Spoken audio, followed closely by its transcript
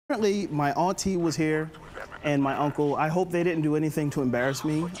Apparently, my auntie was here and my uncle. I hope they didn't do anything to embarrass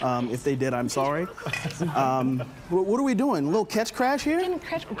me. If they did, I'm sorry. What are we doing? A little catch crash here?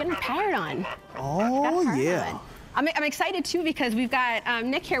 We're getting powered on. Oh, yeah. I'm excited, too, because we've got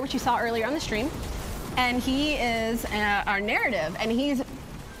Nick here, which you saw earlier on the stream. And he is our narrative. And his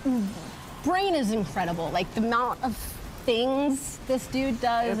brain is incredible. Like, the amount of things this dude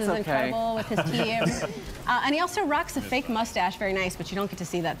does is incredible with his team. And he also rocks a fake mustache, very nice, but you don't get to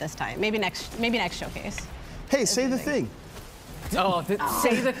see that this time. Maybe next showcase. Hey, say the thing. Oh,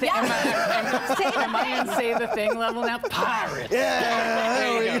 say the thing. Yes. Am I in say the thing level now? Pirates. Yeah,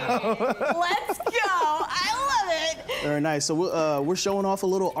 there we go. Let's go. I love it. Very nice. So we're showing off a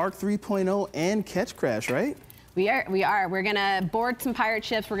little Arc 3.0 and Catch Crash, right? We are. We're gonna board some pirate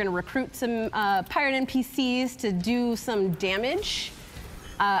ships. We're gonna recruit some pirate NPCs to do some damage.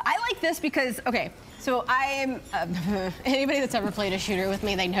 I like this because, okay, so I'm, anybody that's ever played a shooter with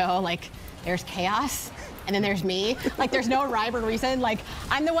me, they know, like, there's chaos, and then there's me. Like, there's no rhyme or reason. Like,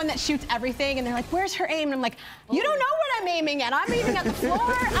 I'm the one that shoots everything, and they're like, where's her aim? And I'm like, you don't know what I'm aiming at. I'm aiming at the floor.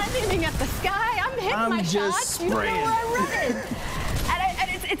 I'm aiming at the sky. I'm hitting my shots. You don't know where I'm running. And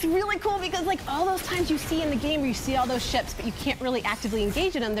it's really cool because, like, all those times you see in the game where you see all those ships, but you can't really actively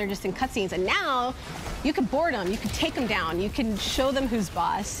engage in them, they're just in cutscenes. And now, you can board them, you can take them down, you can show them who's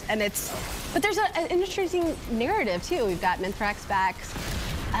boss, and but there's an interesting narrative, too. We've got Mithrax back.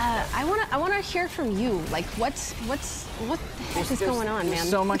 I wanna hear from you. Like, what the heck is going on, man?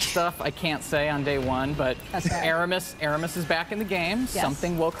 So much stuff I can't say on day one, but Aramis is back in the game. Yes.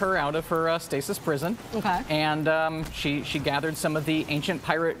 Something woke her out of her stasis prison. Okay. And she gathered some of the ancient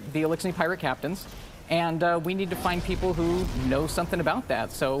the Elixir pirate captains. And we need to find people who know something about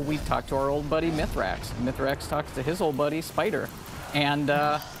that. So we talked to our old buddy Mithrax. Mithrax talks to his old buddy Spider. And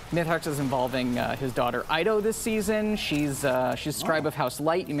Mithrax is involving his daughter Ido this season. She's Scribe of House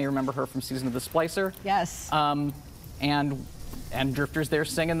Light. You may remember her from Season of the Splicer. Yes. And Drifter's there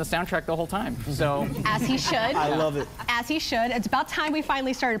singing the soundtrack the whole time. So as he should. I love it. As he should. It's about time we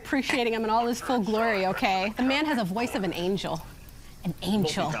finally started appreciating him in all his full glory. Okay. The man has a voice of an angel. An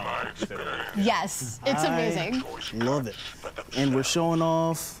angel. Yes, it's amazing. Love it. And we're showing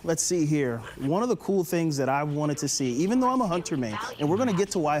off, let's see here. One of the cool things that I wanted to see, even though I'm a hunter main, and we're gonna get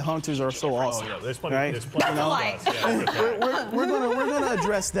to why hunters are so awesome. Oh, yeah, there's plenty, right? there's plenty we're gonna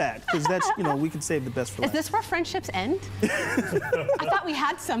address that, because that's, we can save the best for last. Is this where friendships end? I thought we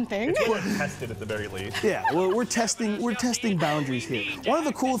had something. It's worth tested at the very least. Yeah, well, we're testing boundaries here. One of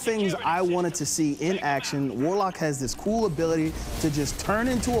the cool things I wanted to see in action, Warlock has this cool ability to just turn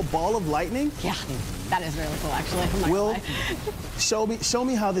into a ball of lightning. Yeah, that is really cool, actually. I'm not Will, gonna lie. show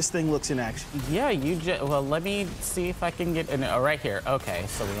me how this thing looks in action. Yeah, well, let me see if I can get right here. Okay,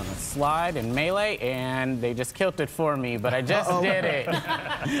 so we're gonna slide and melee, and they just killed it for me, but I just did it.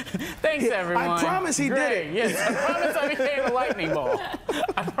 Thanks, everyone. I promise he did it. Yes, I promise I became a lightning ball.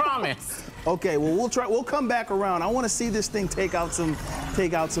 I promise. Okay, well, we'll come back around. I want to see this thing take out some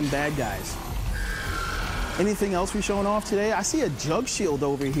bad guys. Anything else we're showing off today? I see a Jug Shield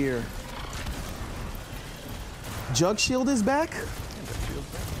over here. Jug Shield is back?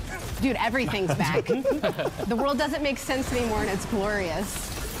 Dude, everything's back. The world doesn't make sense anymore, and it's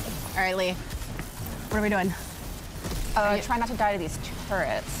glorious. All right, Lee, what are we doing? Try not to die to these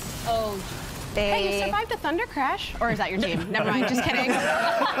turrets. Oh. Hey, you survived a thunder crash? Or is that your team? Never mind, just kidding.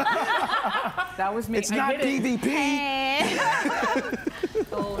 That was me. It's not PvP. Hey.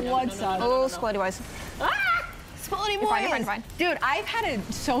 What's up? Oh, Squiddy Boys. Exploding boys. You're fine. Dude, I've had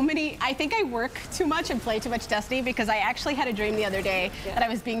so many. I think I work too much and play too much Destiny because I actually had a dream the other day that I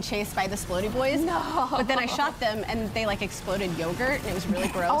was being chased by the Splody boys. No. But then I shot them and they like exploded yogurt and it was really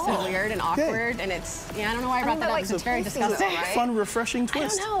gross and weird and awkward. And it's, I don't know why I brought that up because it's very disgusting. Fun, refreshing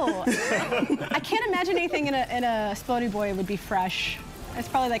twist. I don't know. I can't imagine anything in a Splody boy would be fresh. It's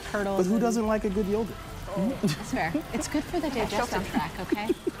probably like curdles. But who doesn't like a good yogurt? That's fair. It's good for the digestive tract, okay?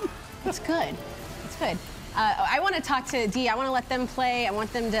 It's good. It's good. I want to talk to Dee. I want to let them play. I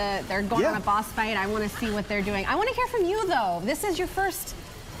want them to, they're going on a boss fight. I want to see what they're doing. I want to hear from you, though. This is your first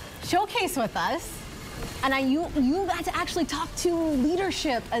showcase with us. And you got to actually talk to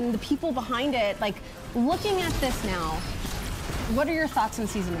leadership and the people behind it. Like, looking at this now, what are your thoughts on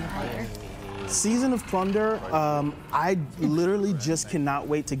Season of Plunder? Season of Plunder, I literally just cannot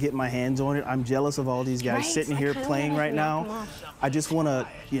wait to get my hands on it. I'm jealous of all these guys sitting here playing right now. I just want to,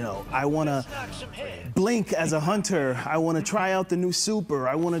 I want to blink as a hunter. I want to try out the new super.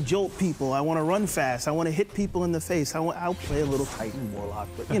 I want to jolt people. I want to run fast. I want to hit people in the face. I'll play a little Titan Warlock,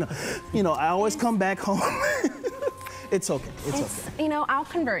 but I always come back home. It's okay. It's okay. I'll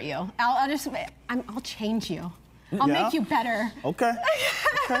convert you. I'll change you. I'll make you better. Okay.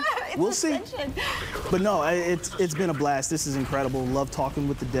 Okay. We'll see. But no, it's been a blast. This is incredible. Love talking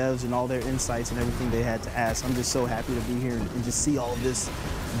with the devs and all their insights and everything they had to ask. I'm just so happy to be here and just see all of this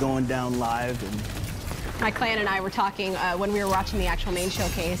going down live. And my clan and I were talking when we were watching the actual main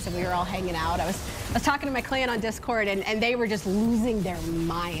showcase, and we were all hanging out. I was talking to my clan on Discord, and they were just losing their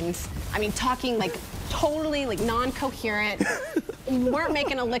minds. I mean, talking like totally like non-coherent, weren't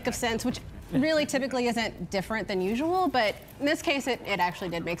making a lick of sense, which really typically isn't different than usual, but in this case, it actually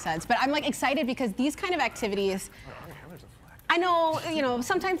did make sense. But I'm like excited because these kind of activities, I know, you know,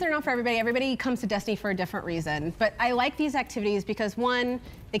 sometimes they're not for everybody. Everybody comes to Destiny for a different reason, but I like these activities because one,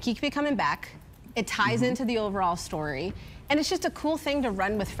 they keep you coming back. It ties into the overall story, and it's just a cool thing to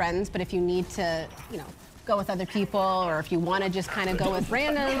run with friends. But if you need to, you know, go with other people, or if you want to just kind of go with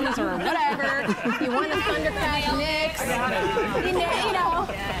randoms or whatever, you want to Thundercrash Nix, you know.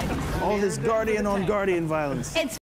 all this Guardian on Guardian violence. It's